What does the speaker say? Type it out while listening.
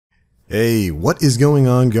Hey, what is going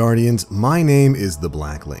on, Guardians? My name is The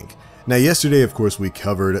Black Link. Now, yesterday, of course, we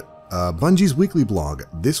covered Bungie's weekly blog,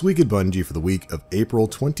 This Week at Bungie, for the week of April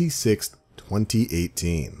 26th,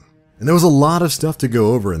 2018. And there was a lot of stuff to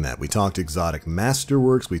go over in that. We talked exotic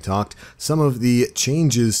masterworks, we talked some of the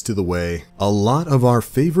changes to the way a lot of our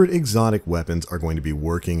favorite exotic weapons are going to be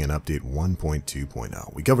working in update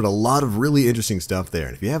 1.2.0. We covered a lot of really interesting stuff there,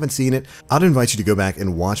 and if you haven't seen it, I'd invite you to go back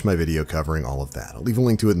and watch my video covering all of that. I'll leave a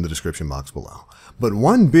link to it in the description box below. But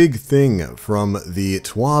one big thing from the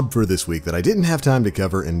TWAB for this week that I didn't have time to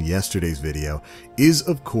cover in yesterday's video is,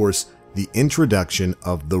 of course, the introduction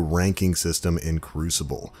of the ranking system in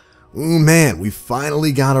Crucible. Ooh man, we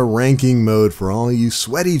finally got a ranking mode for all you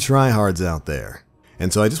sweaty tryhards out there.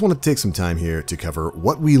 And so I just want to take some time here to cover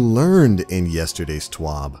what we learned in yesterday's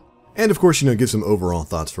TWAB. And of course, give some overall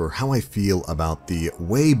thoughts for how I feel about the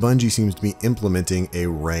way Bungie seems to be implementing a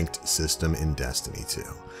ranked system in Destiny 2.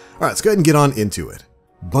 Alright, let's go ahead and get on into it.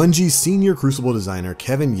 Bungie's senior Crucible designer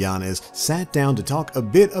Kevin Yanez sat down to talk a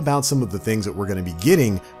bit about some of the things that we're going to be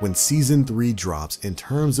getting when Season 3 drops in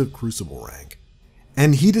terms of Crucible rank.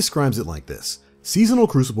 And he describes it like this. Seasonal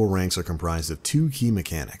Crucible ranks are comprised of two key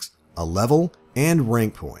mechanics, a level and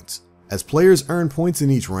rank points. As players earn points in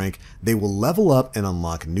each rank, they will level up and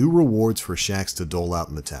unlock new rewards for shacks to dole out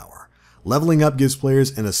in the tower. Leveling up gives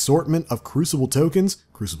players an assortment of Crucible tokens,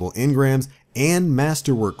 Crucible engrams, and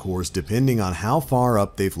masterwork cores depending on how far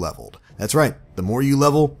up they've leveled. That's right, the more you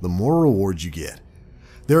level, the more rewards you get.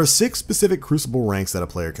 There are 6 specific Crucible ranks that a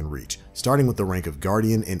player can reach, starting with the rank of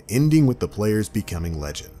Guardian and ending with the players becoming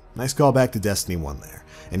Legend. Nice callback to Destiny 1 there.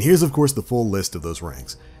 And here's of course the full list of those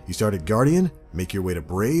ranks. You start at Guardian, make your way to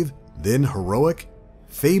Brave, then Heroic,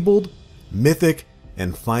 Fabled, Mythic,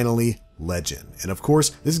 and finally Legend. And of course,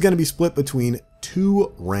 this is going to be split between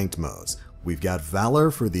 2 ranked modes. We've got Valor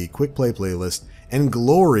for the Quick Play playlist and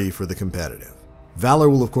Glory for the competitive. Valor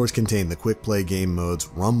will of course contain the quick play game modes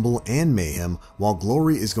Rumble and Mayhem, while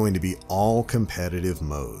Glory is going to be all competitive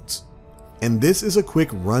modes. And this is a quick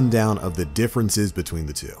rundown of the differences between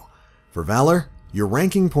the two. For Valor, your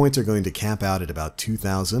ranking points are going to cap out at about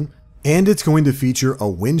 2,000, and it's going to feature a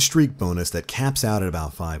win streak bonus that caps out at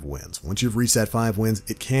about 5 wins. Once you've reset 5 wins,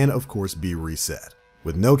 it can of course be reset,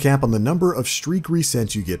 with no cap on the number of streak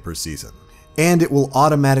resets you get per season. And it will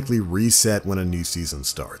automatically reset when a new season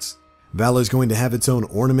starts. Valor is going to have its own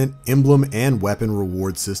ornament, emblem, and weapon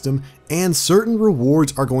reward system, and certain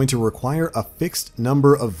rewards are going to require a fixed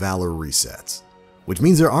number of Valor resets. Which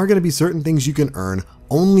means there are going to be certain things you can earn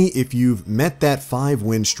only if you've met that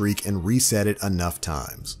 5-win streak and reset it enough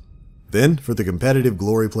times. Then, for the competitive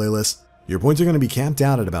Glory playlist, your points are going to be capped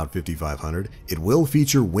out at about 5,500, it will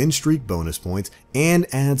feature win streak bonus points,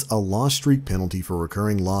 and adds a loss streak penalty for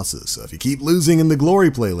recurring losses, so if you keep losing in the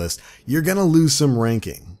Glory playlist, you're going to lose some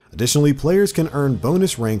ranking. Additionally, players can earn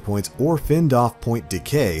bonus rank points or fend off point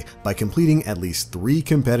decay by completing at least 3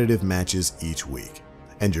 competitive matches each week.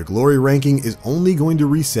 And your Glory ranking is only going to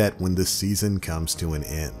reset when the season comes to an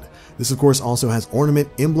end. This of course also has ornament,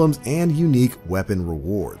 emblems, and unique weapon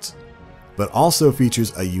rewards. But also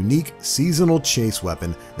features a unique seasonal chase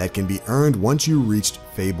weapon that can be earned once you reached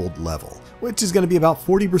Fabled level, which is going to be about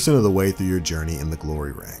 40% of the way through your journey in the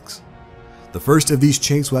Glory ranks. The first of these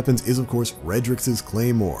chase weapons is of course Redrix's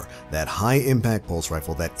Claymore, that high impact pulse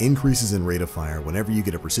rifle that increases in rate of fire whenever you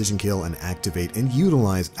get a precision kill and activate and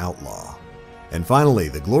utilize Outlaw. And finally,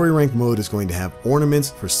 the Glory rank mode is going to have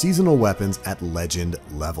ornaments for seasonal weapons at Legend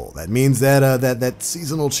level. That means that that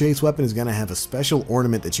seasonal chase weapon is going to have a special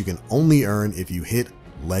ornament that you can only earn if you hit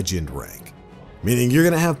Legend rank. Meaning you're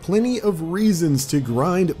going to have plenty of reasons to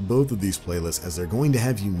grind both of these playlists, as they're going to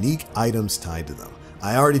have unique items tied to them.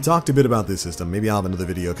 I already talked a bit about this system, maybe I'll have another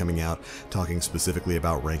video coming out talking specifically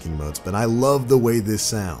about ranking modes, but I love the way this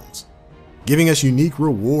sounds. Giving us unique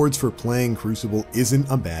rewards for playing Crucible isn't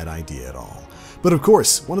a bad idea at all. But of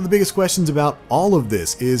course, one of the biggest questions about all of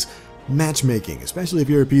this is matchmaking, especially if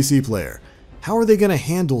you're a PC player. How are they going to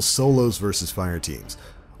handle solos versus fire teams?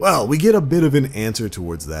 Well, we get a bit of an answer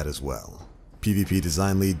towards that as well. PvP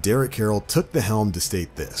design lead Derek Carroll took the helm to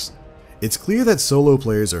state this. It's clear that solo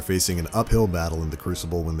players are facing an uphill battle in the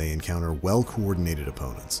Crucible when they encounter well-coordinated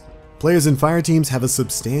opponents. Players in fire teams have a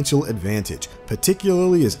substantial advantage,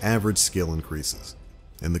 particularly as average skill increases.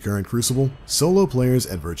 In the current Crucible, solo players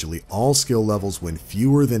at virtually all skill levels win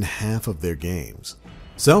fewer than half of their games.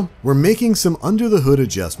 So, we're making some under-the-hood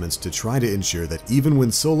adjustments to try to ensure that even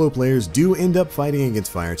when solo players do end up fighting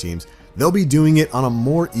against fire teams, they'll be doing it on a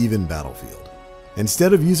more even battlefield.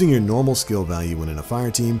 Instead of using your normal skill value when in a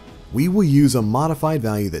fire team, we will use a modified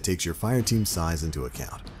value that takes your fire team size into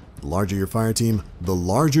account. The larger your fire team, the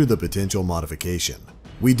larger the potential modification.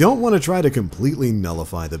 We don't want to try to completely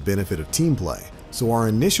nullify the benefit of team play, so our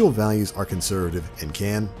initial values are conservative and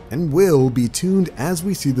can, and will, be tuned as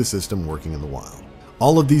we see the system working in the wild.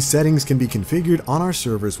 All of these settings can be configured on our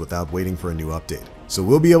servers without waiting for a new update, so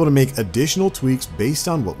we'll be able to make additional tweaks based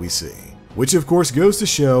on what we see. Which of course goes to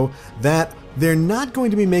show that they're not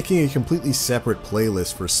going to be making a completely separate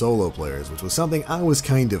playlist for solo players, which was something I was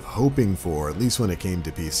kind of hoping for, at least when it came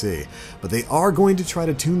to PC. But they are going to try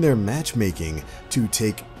to tune their matchmaking to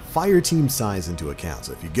take fire team size into account.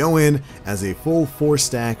 So if you go in as a full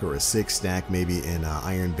 4-stack or a 6-stack, maybe in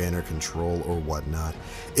Iron Banner control or whatnot,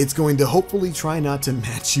 it's going to hopefully try not to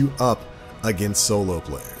match you up against solo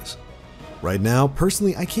players. Right now,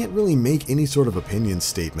 personally, I can't really make any sort of opinion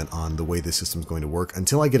statement on the way this system's going to work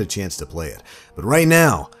until I get a chance to play it. But right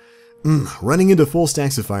now, running into full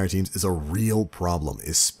stacks of fire teams is a real problem,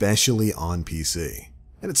 especially on PC.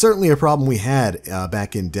 And it's certainly a problem we had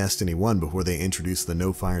back in Destiny 1 before they introduced the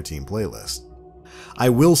no fire team playlist. I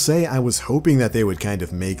will say I was hoping that they would kind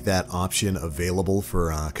of make that option available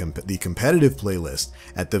for the competitive playlist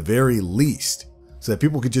at the very least, so that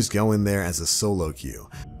people could just go in there as a solo queue.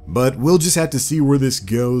 But we'll just have to see where this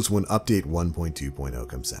goes when update 1.2.0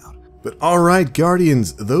 comes out. But alright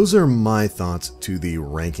Guardians, those are my thoughts to the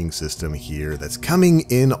ranking system here that's coming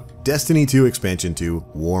in Destiny 2 Expansion 2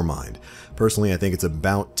 Warmind. Personally, I think it's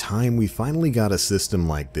about time we finally got a system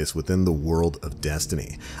like this within the world of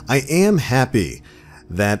Destiny. I am happy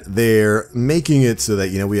that they're making it so that,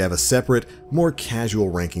 you know, we have a separate, more casual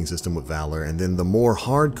ranking system with Valor, and then the more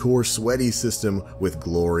hardcore, sweaty system with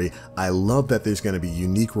Glory. I love that there's going to be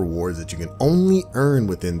unique rewards that you can only earn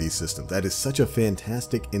within these systems. That is such a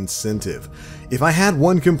fantastic incentive. If I had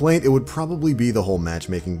one complaint, it would probably be the whole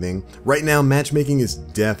matchmaking thing. Right now, matchmaking is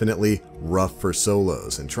definitely rough for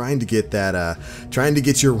solos, and trying to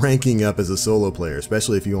get your ranking up as a solo player,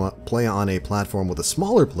 especially if you want to play on a platform with a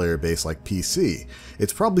smaller player base like PC,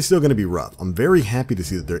 it's probably still going to be rough. I'm very happy to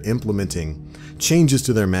see that they're implementing changes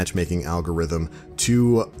to their matchmaking algorithm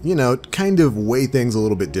to, you know, kind of weigh things a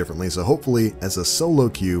little bit differently. So hopefully as a solo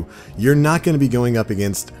queue, you're not going to be going up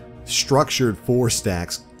against structured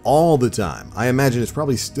 4-stacks all the time. I imagine it's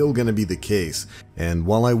probably still going to be the case. And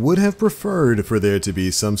while I would have preferred for there to be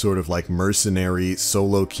some sort of like mercenary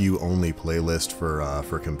solo queue only playlist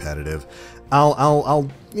for competitive,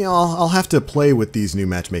 I'll have to play with these new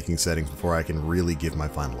matchmaking settings before I can really give my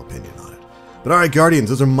final opinion on it. But alright Guardians,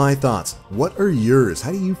 those are my thoughts. What are yours?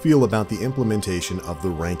 How do you feel about the implementation of the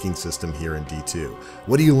ranking system here in D2?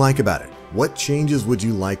 What do you like about it? What changes would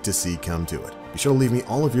you like to see come to it? Be sure to leave me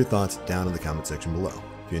all of your thoughts down in the comment section below.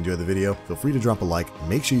 If you enjoyed the video, feel free to drop a like,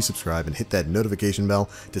 make sure you subscribe and hit that notification bell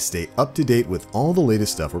to stay up to date with all the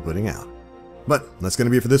latest stuff we're putting out. But that's going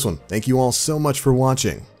to be it for this one. Thank you all so much for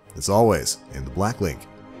watching. As always, in the Black Link,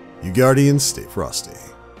 you Guardians stay frosty.